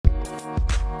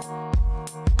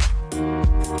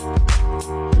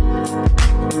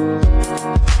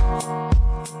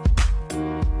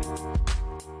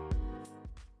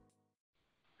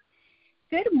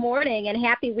morning and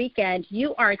happy weekend.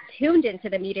 You are tuned into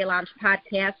the Media Lounge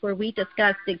podcast where we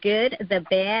discuss the good, the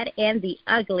bad, and the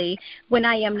ugly. When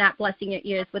I am not blessing your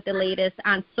ears with the latest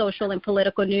on social and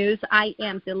political news, I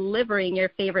am delivering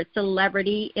your favorite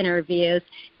celebrity interviews.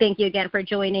 Thank you again for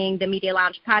joining the Media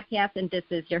Lounge podcast, and this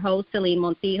is your host, Selene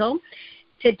Montijo.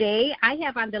 Today, I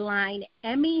have on the line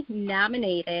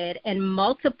Emmy-nominated and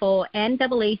multiple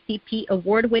NAACP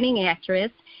Award-winning actress.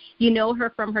 You know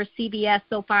her from her CBS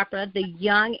soap opera, The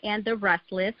Young and the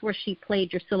Restless, where she played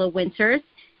Drusilla Winters.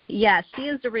 Yes, she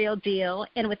is the real deal.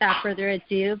 And without further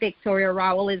ado, Victoria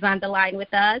Rowell is on the line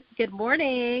with us. Good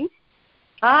morning.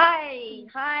 Hi,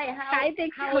 Victoria.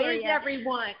 How is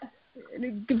everyone?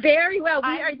 Very well.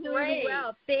 We are doing doing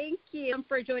well. Thank you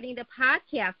for joining the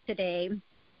podcast today.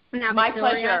 Now, My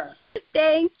Victoria, pleasure.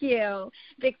 Thank you.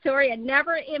 Victoria,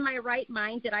 never in my right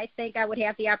mind did I think I would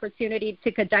have the opportunity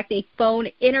to conduct a phone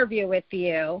interview with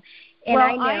you. And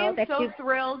well, I am so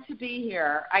thrilled to be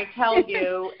here. I tell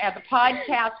you, the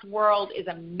podcast world is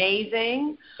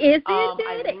amazing. Isn't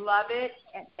it? I love it,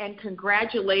 and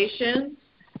congratulations.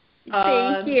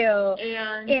 Thank you.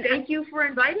 And thank you for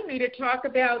inviting me to talk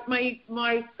about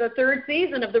the third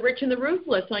season of The Rich and the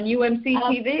Ruthless on UMC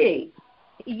TV.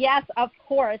 Yes, of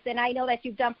course. And I know that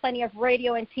you've done plenty of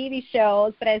radio and TV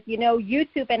shows, but as you know,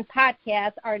 YouTube and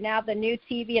podcasts are now the new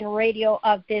TV and radio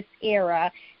of this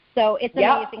era. So it's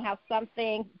amazing how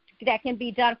something that can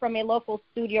be done from a local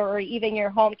studio or even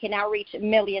your home can now reach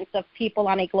millions of people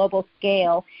on a global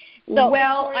scale. So,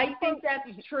 well, I think that's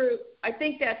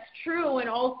true. And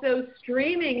also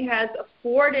streaming has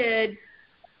afforded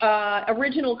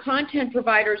original content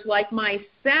providers like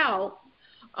myself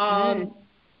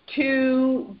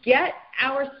to get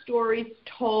our stories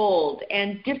told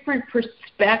and different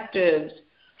perspectives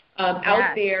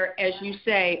out there, as you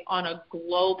say, on a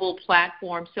global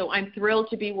platform. So I'm thrilled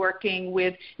to be working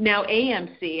with now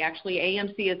AMC. Actually,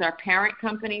 AMC is our parent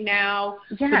company now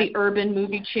for the Urban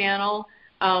Movie Channel,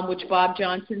 which Bob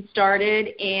Johnson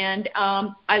started. And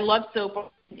I love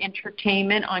soap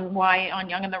entertainment on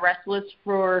Young and the Restless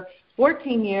for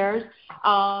 14 years.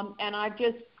 And I've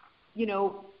just,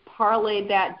 parlayed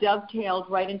that, dovetailed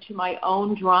right into my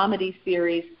own dramedy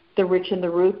series, The Rich and the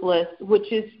Ruthless,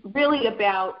 which is really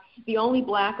about the only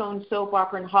black-owned soap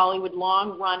opera in Hollywood,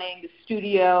 long-running. The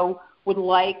studio would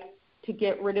like to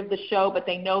get rid of the show, but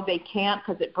they know they can't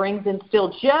because it brings in still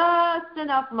just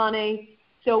enough money.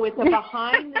 So it's a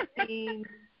behind-the-scenes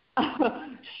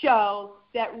show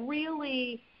that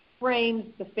really frames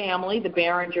the family, the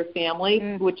Barringer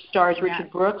family, which stars Richard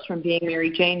Brooks from Being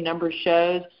Mary Jane, number of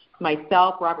shows,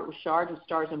 myself, Robert Richard, who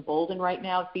stars in Bolden right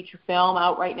now, a feature film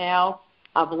out right now.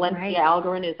 Valencia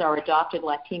Algarin is our adopted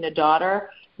Latina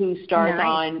daughter who stars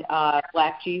on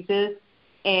Black Jesus,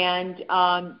 and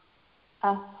a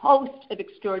host of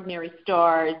extraordinary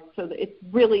stars. So it's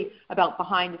really about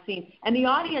behind the scenes. And the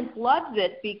audience loves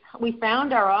it because we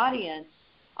found our audience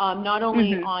not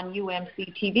only on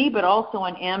UMC TV, but also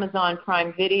on Amazon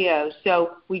Prime Video.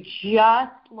 So we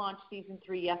just launched season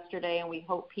 3 yesterday, and we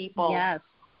hope people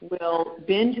will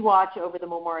binge watch over the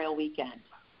Memorial weekend.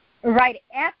 Right,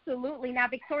 absolutely. Now,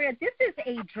 Victoria, this is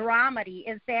a dramedy.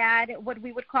 Is that what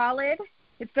we would call it?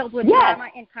 It's filled with drama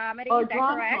and comedy. Or is that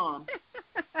correct?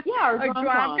 Or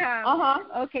drum-com.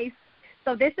 Okay,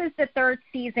 so this is the third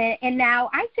season, and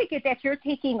now I take it that you're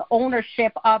taking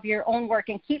ownership of your own work.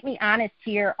 And keep me honest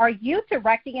here. Are you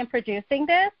directing and producing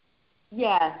this?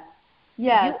 Yes.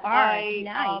 You are.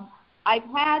 Nice. I've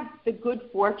had the good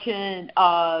fortune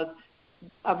of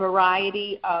a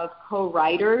variety of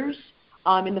co-writers.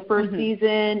 In the first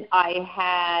season, I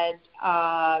had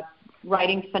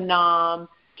writing phenom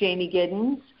Jamie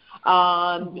Giddens.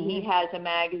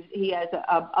 He has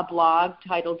a blog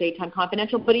titled Daytime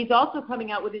Confidential, but he's also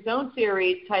coming out with his own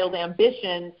series titled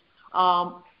Ambitions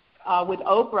with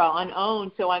Oprah on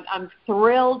OWN. So I'm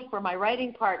thrilled for my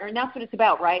writing partner, and that's what it's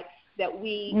about, right? That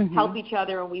we help each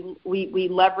other and we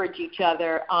leverage each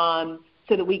other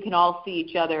so that we can all see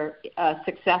each other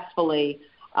successfly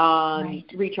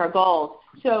reach our goals.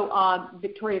 So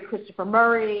Victoria Christopher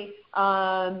Murray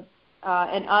and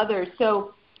others.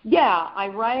 So, I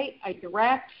write, I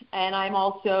direct, and I'm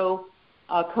also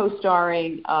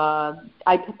co-starring.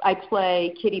 I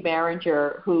play Kitty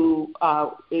Barringer, who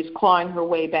is clawing her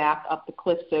way back up the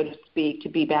cliff, so to speak, to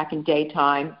be back in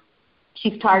daytime.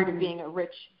 She's tired of being a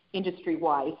rich industry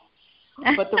wife,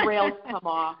 but the rails come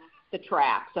off the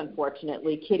tracks,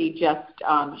 unfortunately. Kitty just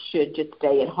should just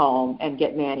stay at home and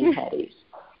get mani-pedis.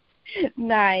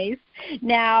 Nice.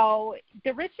 Now,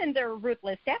 The Rich and the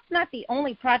Ruthless, that's not the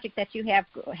only project that you have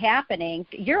happening.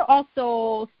 You're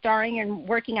also starring and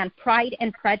working on Pride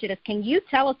and Prejudice. Can you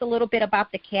tell us a little bit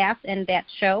about the cast and that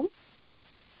show?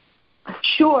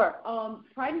 Sure.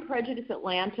 Pride and Prejudice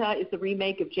Atlanta is the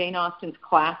remake of Jane Austen's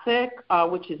classic,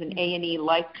 which is an A&E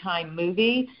Lifetime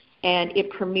movie, and it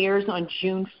premieres on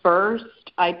June 1st.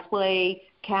 I play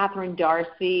Catherine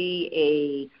Darcy,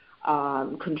 a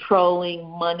controlling,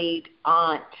 moneyed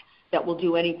aunt that will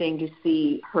do anything to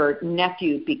see her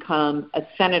nephew become a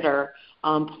senator,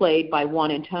 played by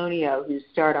Juan Antonio, who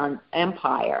starred on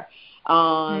Empire.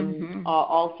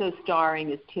 Also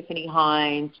starring is Tiffany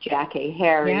Hines, Jack A.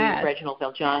 Harry, yes. Reginald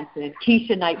VelJohnson,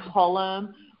 Keisha Knight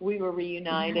Pullum. We were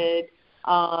reunited.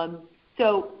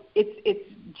 So it's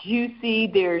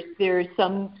juicy. There's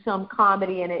some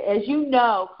comedy in it. As you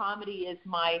know, comedy is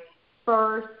my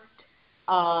first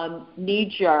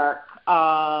knee jerk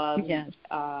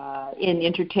in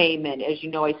entertainment. As you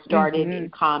know, I started in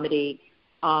comedy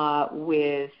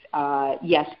with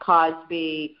Yes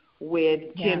Cosby,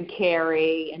 with Jim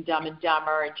Carrey and Dumb and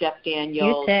Dumber, and Jeff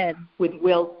Daniels, with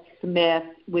Will Smith,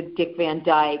 with Dick Van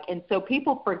Dyke. And so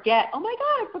people forget, oh, my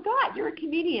God, I forgot, you're a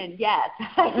comedian. Yes.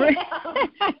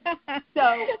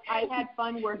 So I had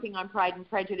fun working on Pride and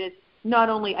Prejudice. Not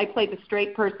only I played the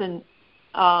straight person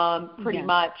pretty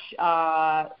much.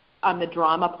 I'm the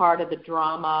drama part of the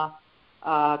drama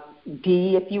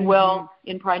D, if you will,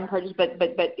 in Pride and Prejudice, but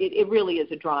it really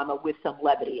is a drama with some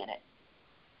levity in it.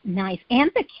 Nice.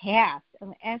 And the cast,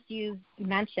 as you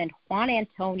mentioned, Juan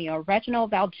Antonio,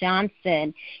 Reginald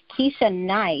VelJohnson, Keisha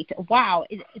Knight. Wow.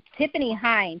 Tiffany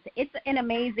Hines. It's an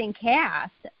amazing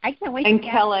cast. I can't wait and to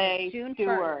Kelly June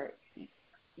Stewart. 1st.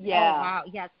 Yeah. Oh, wow.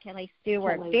 Yes, Kelly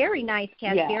Stewart. Very nice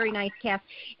cast. Yeah. Very nice cast.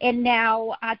 And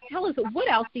now tell us,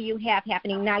 what else do you have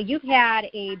happening? Now, you've had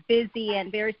a busy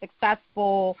and very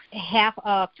successful half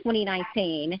of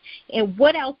 2019. And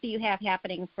what else do you have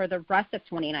happening for the rest of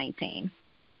 2019?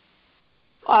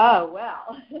 Oh,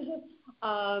 well,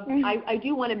 I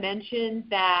do want to mention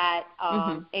that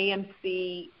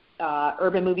AMC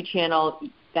Urban Movie Channel,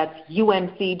 that's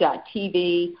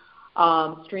umc.tv,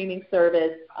 streaming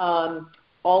service,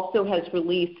 also has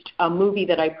released a movie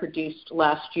that I produced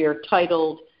last year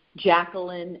titled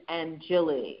Jacqueline and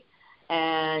Jilly.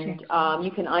 And you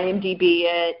can IMDb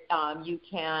it. You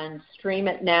can stream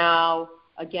it now,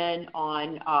 again,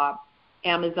 on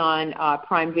Amazon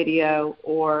Prime Video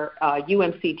or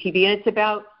UMC TV, and it's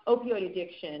about opioid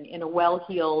addiction in a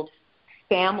well-heeled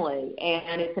family,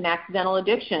 and it's an accidental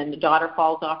addiction. The daughter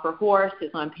falls off her horse,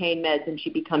 is on pain meds, and she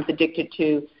becomes addicted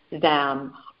to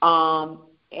them.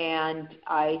 And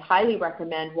I highly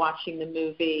recommend watching the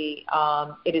movie.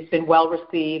 It has been well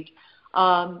received.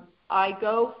 I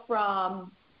go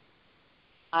from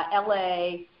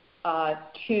LA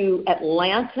to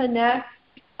Atlanta next,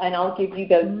 and I'll give you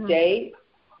those dates.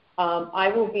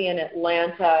 I will be in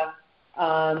Atlanta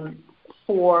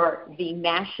for the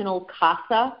National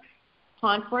CASA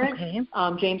conference. Okay.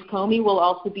 James Comey will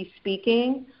also be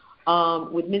speaking.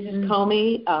 With Mrs.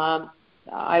 Comey,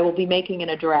 I will be making an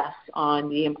address on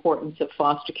the importance of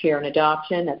foster care and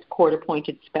adoption. That's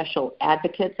court-appointed special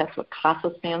advocates. That's what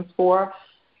CASA stands for.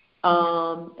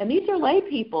 And these are lay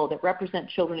people that represent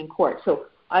children in court. So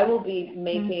I will be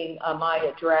making my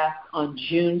address on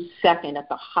June 2nd at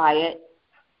the Hyatt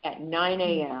at 9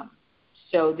 a.m.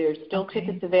 So there's still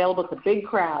tickets available. It's a big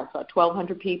crowd, about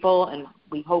 1,200 people, and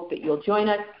we hope that you'll join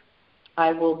us.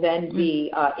 I will then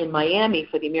be in Miami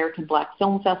for the American Black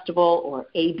Film Festival, or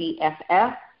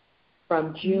ABFF,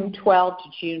 from June 12 to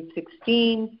June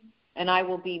 16. And I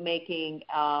will be making,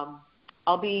 I'll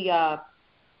be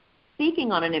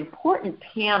speaking on an important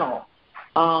panel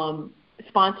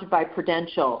sponsored by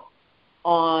Prudential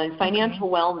on financial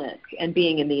wellness and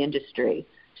being in the industry.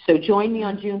 So join me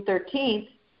on June 13th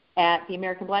at the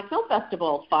American Black Film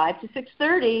Festival, 5 to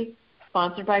 6:30,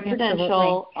 sponsored by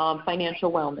Prudential,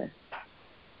 financial wellness.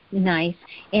 Nice.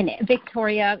 And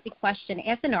Victoria, the question,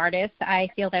 as an artist, I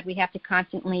feel that we have to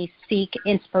constantly seek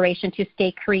inspiration to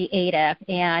stay creative,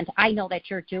 and I know that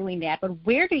you're doing that, but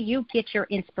where do you get your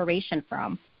inspiration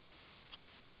from?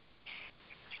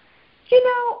 You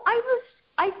know,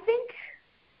 I think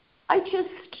I just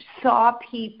saw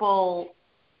people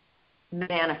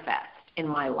manifest in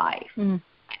my life.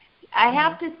 I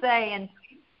have to say, and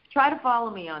try to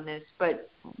follow me on this, but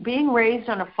being raised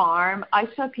on a farm, I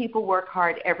saw people work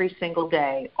hard every single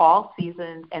day, all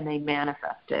seasons, and they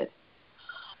manifested.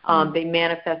 They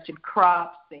manifested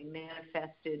crops, they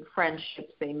manifested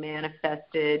friendships, they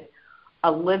manifested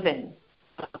a living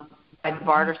by the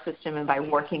barter system and by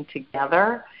working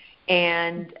together.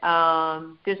 And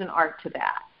there's an art to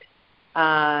that.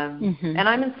 And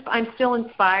I'm still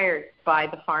inspired by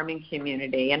the farming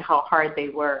community and how hard they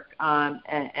work. I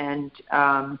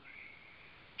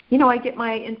get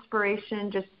my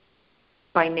inspiration just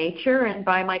by nature and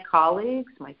by my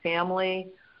colleagues, my family.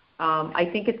 I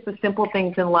think it's the simple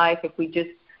things in life. If we just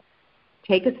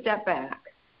take a step back,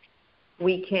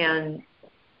 we can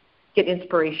get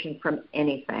inspiration from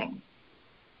anything.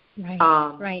 Right,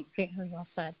 right. Very well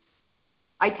said.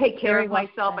 I take care of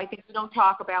myself. I think we don't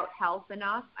talk about health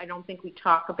enough. I don't think we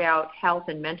talk about health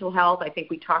and mental health. I think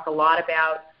we talk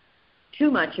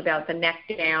too much about the neck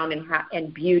down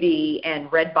and beauty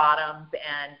and red bottoms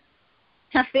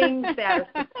and things that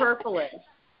are superfluous.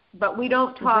 But we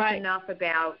don't talk enough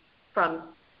about from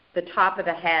the top of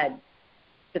the head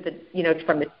to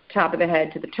from the top of the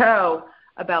head to the toe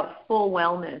about full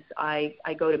wellness. I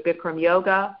go to Bikram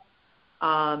yoga.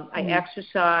 I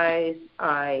exercise.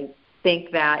 I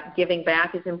think that giving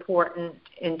back is important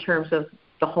in terms of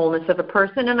the wholeness of a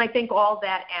person, and I think all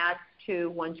that adds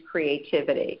to one's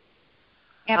creativity.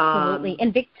 Absolutely.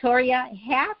 And Victoria,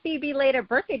 happy belated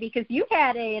birthday, because you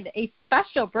had a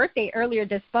special birthday earlier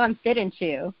this month, didn't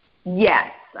you?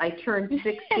 Yes, I turned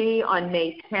 60 on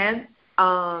May 10th,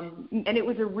 and it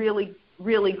was a really,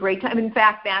 really great time. In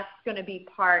fact, that's going to be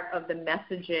part of the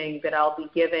messaging that I'll be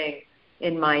giving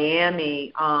in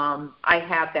Miami. I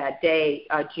have that day,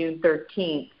 June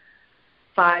 13th,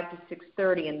 5 to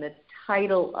 6:30, and the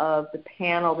title of the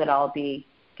panel that I'll be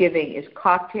giving is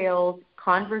Cocktails,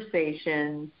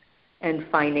 Conversations, and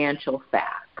Financial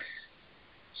Facts.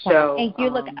 So, and you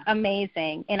look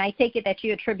amazing, and I take it that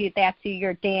you attribute that to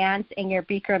your dance and your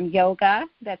Bikram yoga.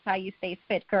 That's how you stay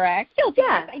fit, correct? Still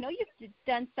dance. I know you've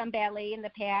done some ballet in the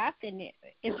past, and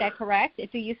is that correct?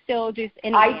 Do you still do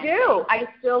any I dancing? do. I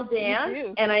still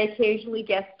dance, and I occasionally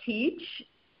guest teach.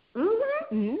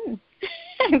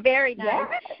 Very nice. Yeah.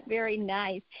 Very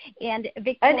nice. And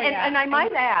Victoria, and I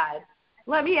might add,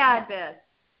 let me add this,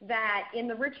 that in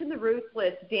The Rich and the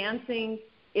Ruthless, dancing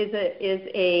is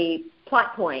a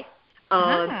plot point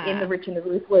in The Rich and the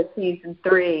Ruthless Season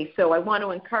 3. So I want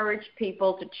to encourage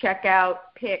people to check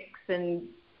out pics and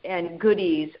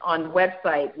goodies on the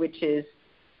website, which is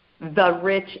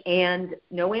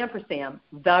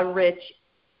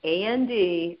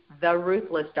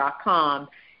theruthless.com,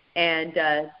 and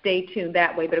stay tuned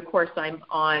that way. But, of course, I'm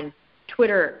on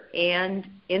Twitter and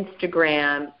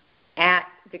Instagram at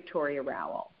Victoria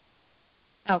Rowell.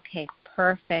 Okay,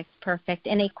 perfect.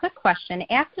 And a quick question.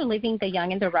 After leaving The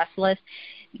Young and the Restless,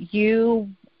 you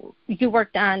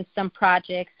worked on some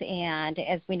projects, and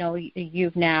as we know,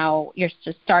 you're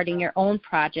starting your own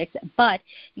projects, but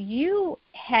you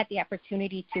had the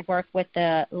opportunity to work with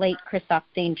the late Kristoff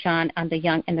St on The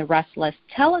Young and the Restless.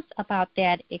 Tell us about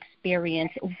that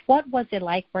experience. What was it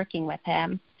like working with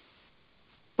him?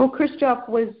 Well, Kristoff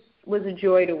was a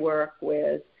joy to work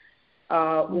with.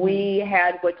 We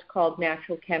had what's called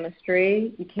natural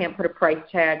chemistry. You can't put a price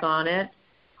tag on it.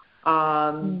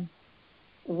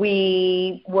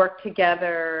 We worked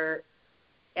together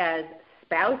as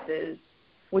spouses,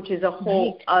 which is a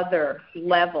whole other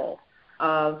level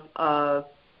of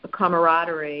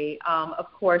camaraderie.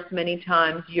 Of course, many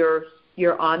times you're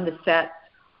on the set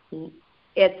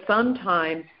at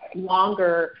sometimes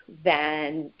longer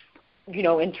than,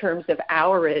 in terms of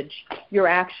hourage, you're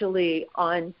actually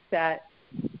on set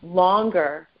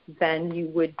longer than you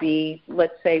would be,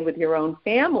 let's say, with your own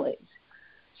families.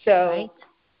 So,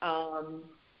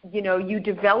 you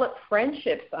develop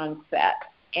friendships on set,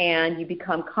 and you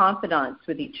become confidants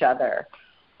with each other.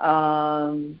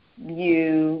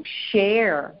 You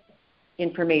share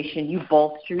information. You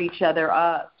bolster each other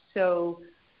up. So,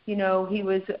 he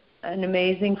was an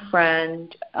amazing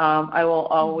friend. I will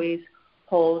always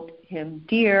hold him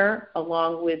dear,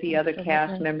 along with the other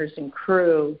cast members and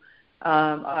crew.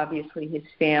 Obviously, his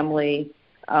family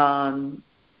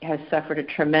has suffered a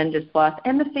tremendous loss,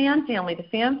 and the fan family. The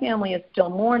fan family is still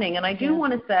mourning, and I do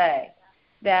want to say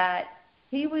that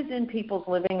he was in people's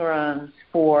living rooms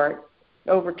for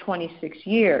over 26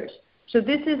 years. So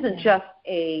this isn't just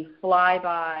a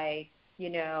flyby,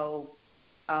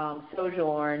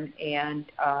 sojourn and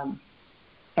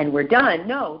we're done.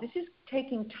 No, this is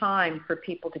taking time for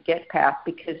people to get past,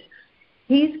 because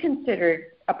he's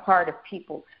considered a part of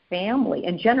people's family,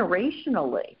 and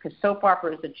generationally, because soap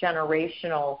opera is a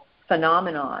generational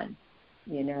phenomenon.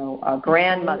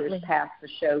 Grandmothers pass the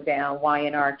show down,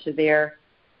 Y&R, to their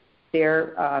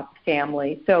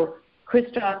family. So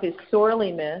Kristoff is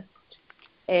sorely missed,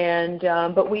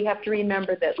 but we have to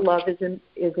remember that love is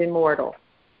immortal.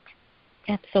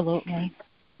 Absolutely.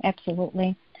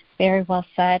 Very well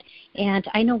said. And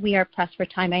I know we are pressed for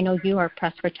time. I know you are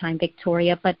pressed for time,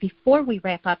 Victoria. But before we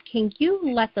wrap up, can you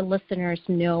let the listeners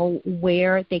know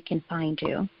where they can find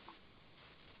you?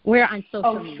 We're on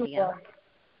social media.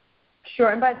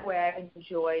 Sure. And by the way, I've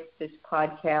enjoyed this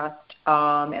podcast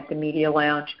at the Media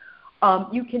Lounge.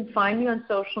 You can find me on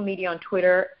social media on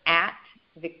Twitter at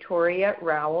Victoria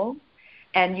Rowell.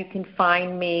 And you can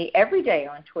find me every day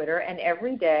on Twitter and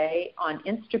every day on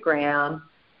Instagram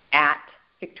at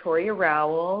Victoria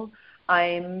Rowell.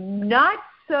 I'm not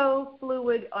so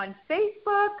fluid on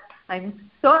Facebook.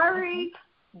 I'm sorry,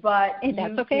 but that's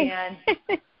you okay. can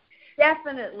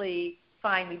definitely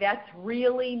find me. That's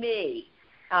really me.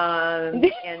 And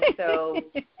so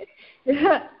it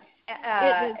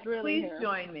is really please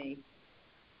join me.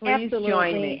 Absolutely.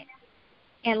 Join me.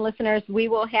 And listeners, we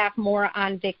will have more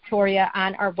on Victoria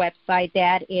on our website.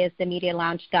 That is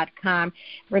themedialounge.com.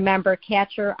 Remember,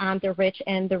 Catch Her on the Rich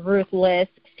and the Ruthless,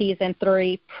 Season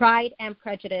 3, Pride and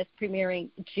Prejudice, premiering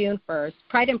June 1st.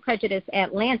 Pride and Prejudice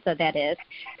Atlanta, that is,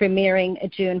 premiering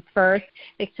June 1st.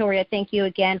 Victoria, thank you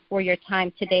again for your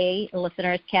time today.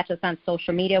 Listeners, catch us on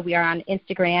social media. We are on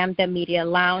Instagram, The Media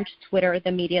Lounge, Twitter,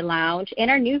 The Media Lounge, and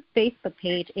our new Facebook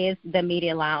page is The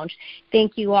Media Lounge.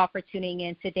 Thank you all for tuning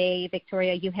in today.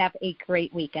 Victoria, you have a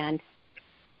great weekend.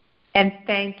 And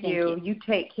thank you. You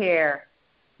take care.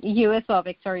 You as well,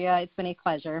 Victoria. It's been a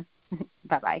pleasure.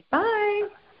 Bye-bye. Bye.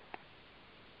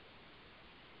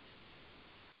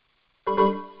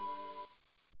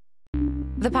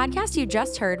 The podcast you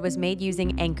just heard was made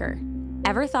using Anchor.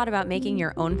 Ever thought about making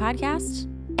your own podcast?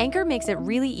 Anchor makes it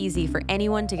really easy for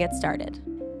anyone to get started.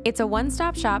 It's a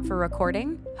one-stop shop for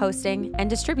recording, hosting, and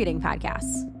distributing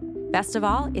podcasts. Best of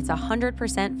all, it's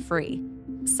 100% free.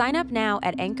 Sign up now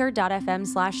at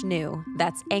anchor.fm/new.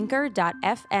 That's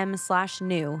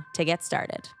anchor.fm/new to get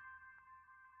started.